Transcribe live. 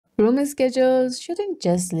Room schedules shouldn't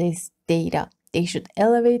just list data, they should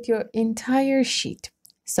elevate your entire sheet.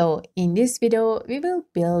 So in this video, we will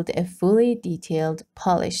build a fully detailed,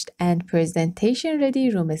 polished, and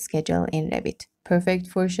presentation-ready room schedule in Revit, perfect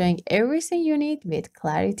for showing everything you need with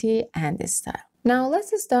clarity and style. Now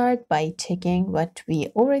let's start by checking what we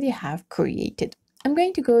already have created. I'm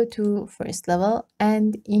going to go to first level,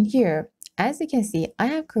 and in here, as you can see, I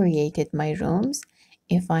have created my rooms.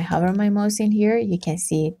 If I hover my mouse in here, you can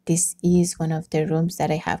see this is one of the rooms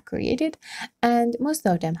that I have created, and most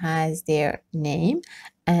of them has their name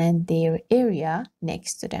and their area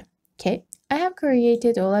next to them. Okay, I have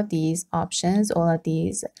created all of these options, all of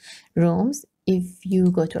these rooms. If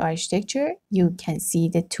you go to architecture, you can see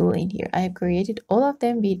the tool in here. I have created all of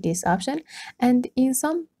them with this option, and in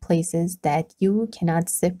some places that you cannot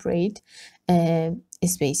separate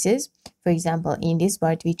spaces, for example, in this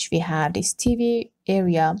part, which we have this TV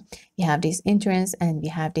area, we have this entrance, and we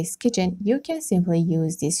have this kitchen, you can simply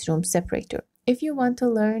use this room separator. If you want to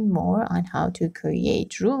learn more on how to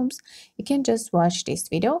create rooms, you can just watch this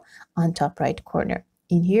video on top right corner.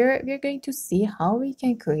 In here, we're going to see how we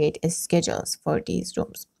can create schedules for these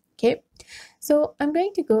rooms. Okay, so I'm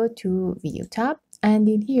going to go to View tab, and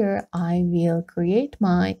in here, I will create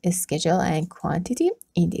my schedule and quantity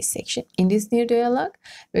in this section. In this new dialog,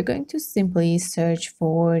 we're going to simply search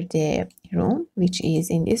for the room, which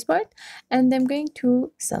is in this part, and I'm going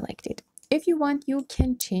to select it. If you want, you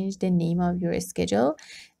can change the name of your schedule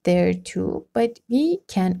there too, but we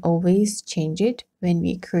can always change it when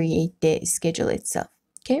we create the schedule itself.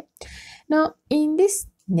 Okay, now in this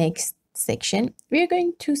next section, we are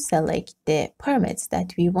going to select the parameters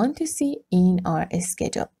that we want to see in our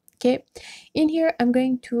schedule. Okay, in here, I'm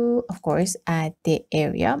going to, of course, add the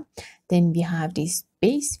area. Then we have this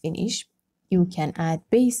base finish. You can add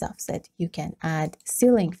base offset. You can add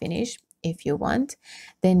ceiling finish if you want.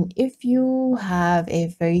 Then if you have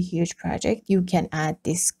a very huge project, you can add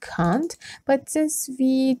this count. But since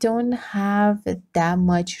we don't have that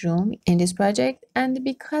much room in this project, and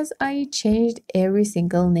because I changed every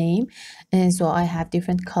single name, and so I have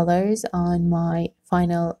different colors on my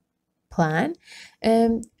final plan,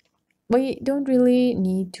 we don't really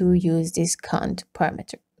need to use this count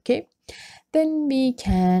parameter. Okay, then we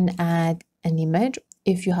can add an image.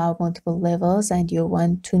 If you have multiple levels and you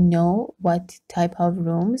want to know what type of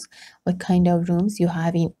rooms, what kind of rooms you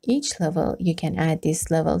have in each level, you can add this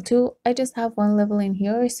level too. I just have one level in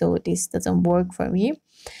here, so this doesn't work for me.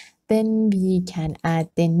 Then we can add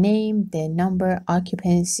the name, the number,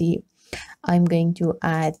 occupancy. I'm going to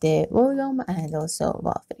add the volume and also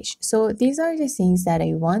wall finish. So these are the things that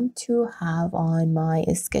I want to have on my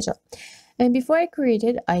schedule. And before I create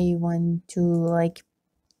it, I want to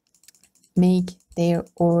make their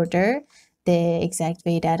order the exact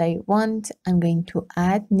way that I want. I'm going to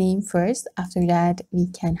add name first. After that, we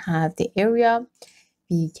can have the area,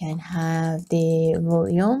 we can have the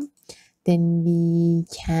volume, then we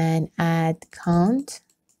can add count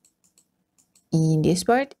in this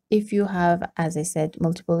part. If you have, as I said,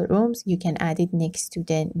 multiple rooms, you can add it next to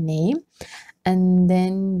the name, and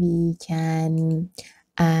then we can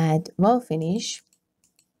add wall finish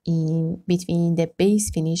in between the base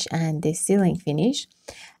finish and the ceiling finish.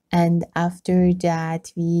 And after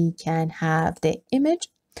that, we can have the image.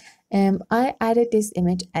 I added this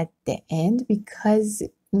image at the end because,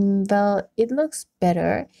 well, it looks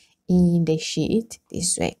better in the sheet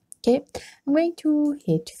this way. Okay, I'm going to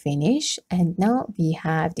hit finish, and now we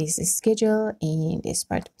have this schedule in this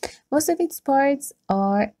part. Most of its parts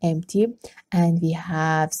are empty, and we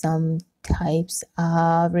have some types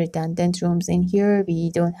of redundant rooms in here.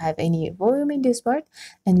 We don't have any volume in this part,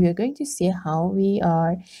 and we're going to see how we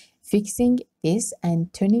are fixing this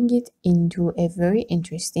and turning it into a very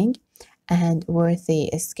interesting and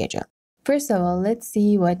worthy schedule. First of all, let's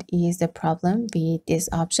see what is the problem with this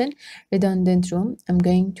option, redundant room. I'm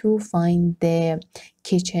going to find the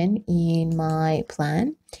kitchen in my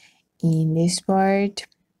plan. In this part,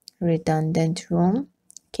 redundant room.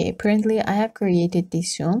 Okay, apparently I have created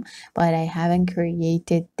this room, but I haven't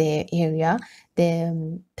created the area,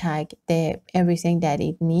 the tag, the everything that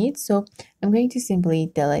it needs. So I'm going to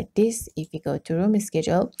simply delete this. If you go to room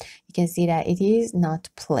schedule, you can see that it is not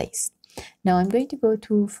placed. Now I'm going to go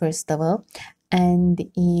to first level, and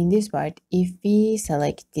in this part, if we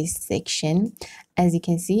select this section, as you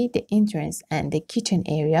can see, the entrance and the kitchen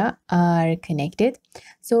area are connected.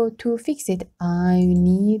 So to fix it, I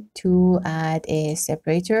need to add a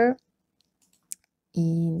separator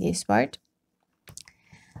in this part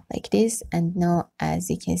like this. And now, as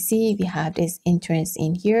you can see, we have this entrance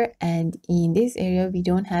in here, and in this area we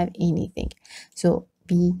don't have anything. So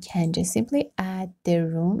we can just simply add the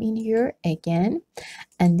room in here again,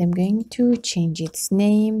 and I'm going to change its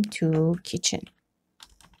name to kitchen.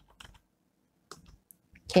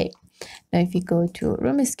 Okay, now if we go to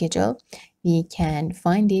room schedule, we can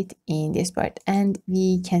find it in this part, and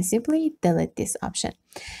we can simply delete this option.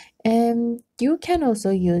 You can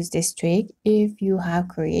also use this trick if you have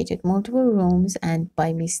created multiple rooms and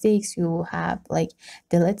by mistakes you have like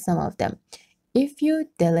delete some of them. If you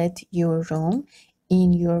delete your room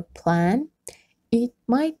in your plan, it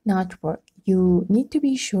might not work. You need to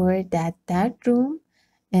be sure that that room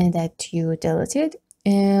and that you deleted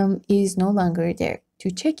is no longer there.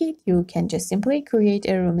 To check it, you can just simply create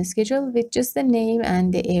a room schedule with just the name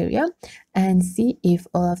and the area and see if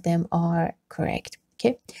all of them are correct.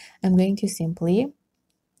 Okay, I'm going to simply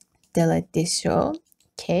delete this row.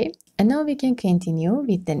 Okay, and now we can continue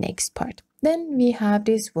with the next part. Then we have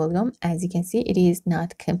this volume. As you can see, it is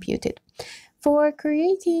not computed. For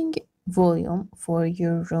creating volume for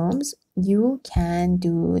your rooms, you can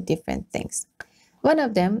do different things. One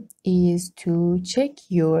of them is to check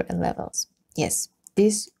your levels. Yes,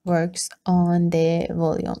 this works on the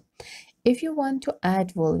volume. If you want to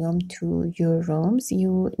add volume to your rooms,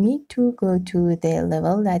 you need to go to the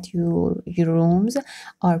level that your rooms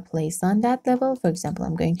are placed on that level. For example,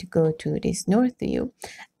 I'm going to go to this north view,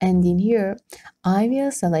 and in here, I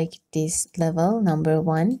will select this level number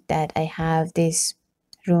 1 that I have this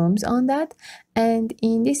rooms on that, and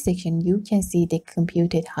in this section you can see the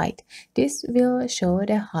computed height. This will show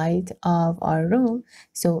the height of our room.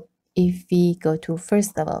 So if we go to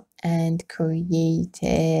first level and create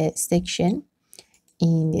a section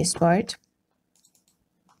in this part,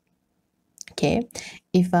 okay,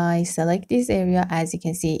 if I select this area, as you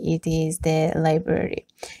can see, it is the library.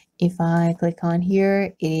 If I click on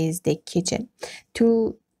here, it is the kitchen.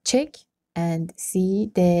 To check and see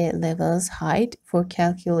the levels height for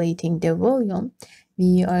calculating the volume,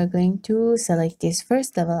 we are going to select this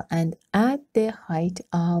first level and add the height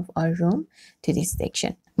of our room to this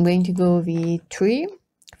section. I'm going to go with 3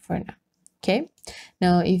 for now. Okay,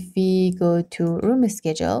 now if we go to room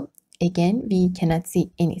schedule, again we cannot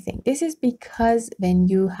see anything. This is because when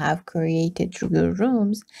you have created your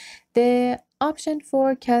rooms, the option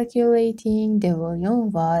for calculating the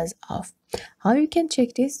volume was off. How you can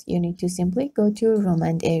check this? You need to simply go to room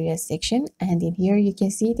and area section, and in here you can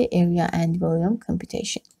see the area and volume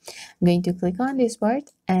computation. I'm going to click on this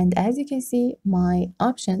part, and as you can see, my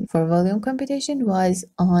option for volume computation was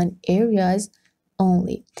on areas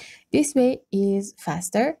only. This way is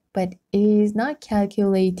faster, but it is not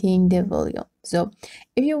calculating the volume. So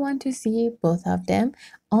if you want to see both of them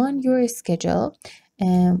on your schedule,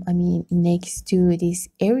 next to this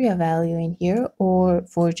area value in here, or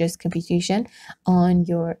for just computation on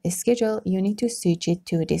your schedule, you need to switch it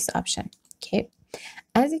to this option. Okay,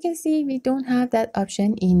 as you can see, we don't have that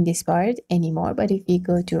option in this part anymore, but if we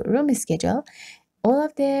go to room schedule, all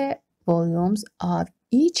of the volumes of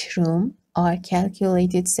each room are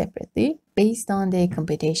calculated separately based on the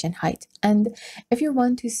computation height. And if you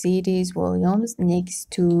want to see these volumes next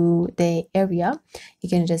to the area, you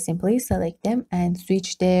can just simply select them and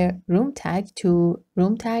switch their room tag to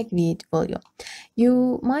room tag with volume.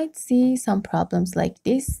 You might see some problems like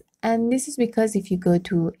this, and this is because if you go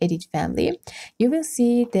to edit family, you will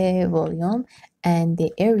see the volume and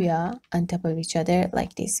the area on top of each other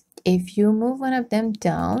like this. If you move one of them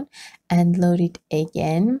down and load it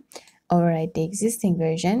again, override the existing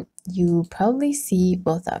version, you probably see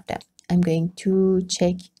both of them. I'm going to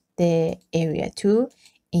check the area too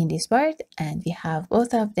in this part, and we have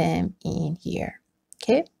both of them in here.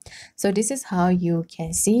 Okay, so this is how you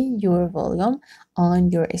can see your volume on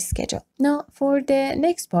your schedule. Now for the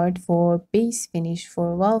next part, for base finish,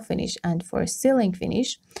 for wall finish, and for ceiling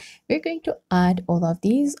finish, we're going to add all of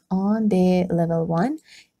these on the level 1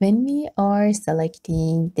 when we are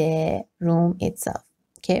selecting the room itself.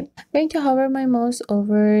 Okay, I'm going to hover my mouse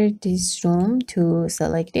over this room to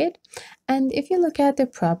select it, and if you look at the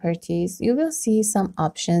properties, you will see some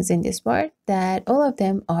options in this part that all of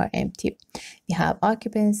them are empty. We have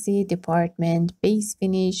occupancy, department, base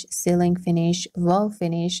finish, ceiling finish, wall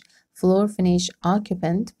finish, floor finish,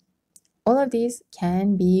 occupant. All of these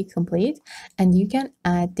can be complete, and you can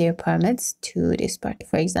add their permits to this part.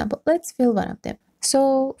 For example, let's fill one of them.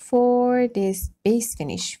 So for this base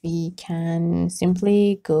finish, we can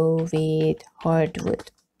simply go with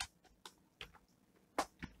hardwood.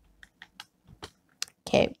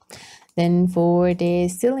 Okay, then for the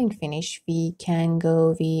ceiling finish, we can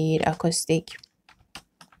go with acoustic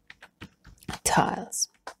tiles.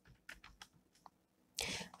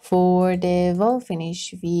 For the wall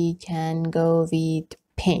finish, we can go with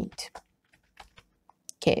paint.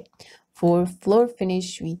 Okay, for floor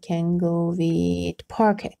finish, we can go with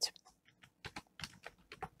parquet.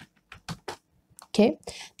 Okay,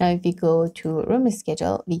 now if we go to room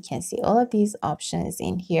schedule, we can see all of these options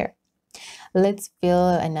in here. Let's fill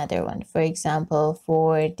another one. For example,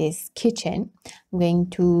 for this kitchen, I'm going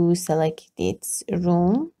to select its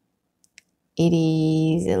room. It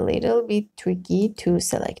is a little bit tricky to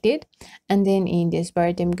select it. And then in this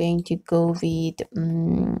part, I'm going to go with,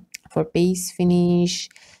 for base finish,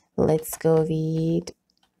 let's go with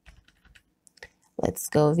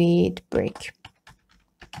brick.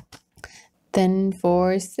 Then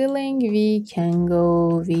for ceiling, we can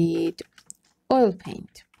go with oil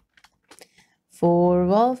paint. For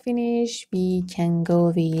wall finish, we can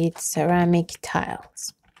go with ceramic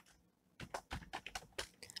tiles.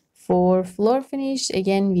 For floor finish,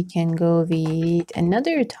 again, we can go with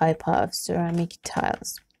another type of ceramic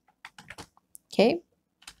tiles. Okay,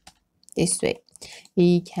 this way.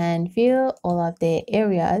 We can fill all of the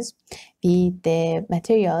areas with the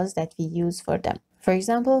materials that we use for them. For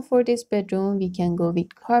example, for this bedroom, we can go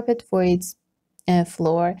with carpet for its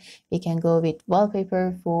floor. We can go with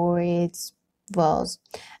wallpaper for its walls.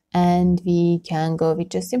 And we can go with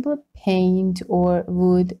just simple paint or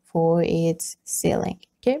wood for its ceiling.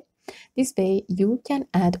 Okay, this way you can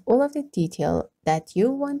add all of the detail that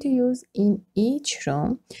you want to use in each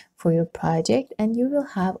room for your project, and you will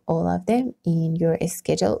have all of them in your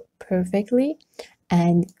schedule perfectly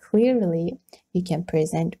and clearly. You can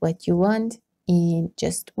present what you want in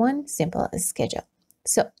just one simple schedule.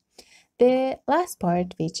 So the last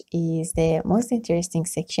part, which is the most interesting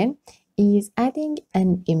section, is adding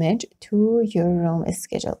an image to your room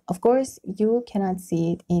schedule. Of course, you cannot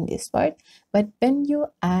see it in this part, but when you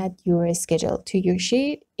add your schedule to your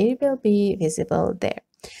sheet, it will be visible there.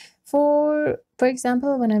 For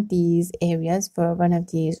example, one of these areas, for one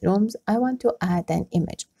of these rooms, I want to add an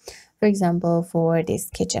image. For example, for this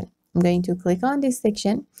kitchen, I'm going to click on this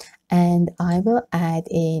section and I will add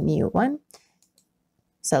a new one.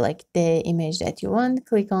 Select the image that you want,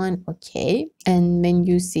 click on OK, and when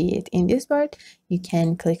you see it in this part, you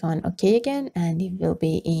can click on OK again and it will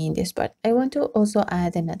be in this part. I want to also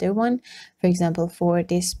add another one. For example, for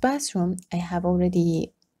this bathroom, I have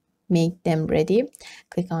already made them ready.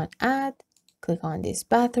 Click on Add, click on this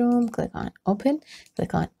bathroom, click on Open,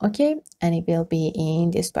 click on OK, and it will be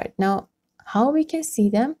in this part. Now, how we can see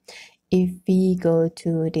them? If we go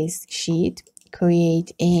to this sheet,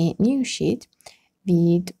 create a new sheet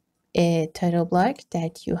with a title block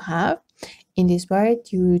that you have. In this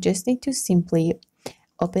part, you just need to simply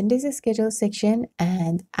open this schedule section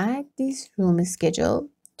and add this room schedule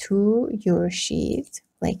to your sheet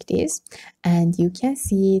like this, and you can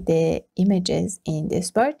see the images in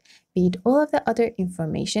this part with all of the other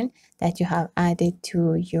information that you have added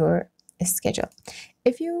to your schedule.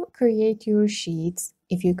 If you create your sheets,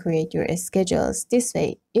 if you create your schedules this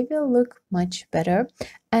way, it will look much better,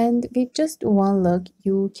 and with just one look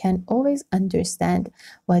you can always understand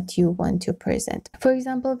what you want to present. For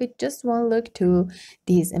example, with just one look to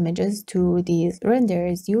these images, to these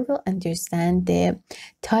renders, you will understand the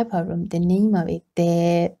type of room, the name of it,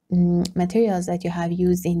 the materials that you have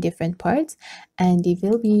used in different parts, and it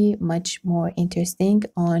will be much more interesting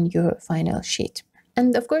on your final sheet.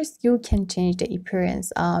 And of course, you can change the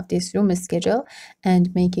appearance of this room schedule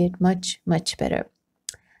and make it much better.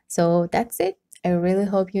 So that's it. I really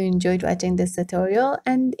hope you enjoyed watching this tutorial,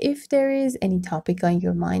 and if there is any topic on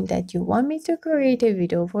your mind that you want me to create a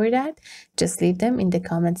video for that, just leave them in the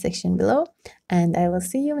comment section below, and I will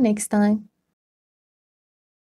see you next time.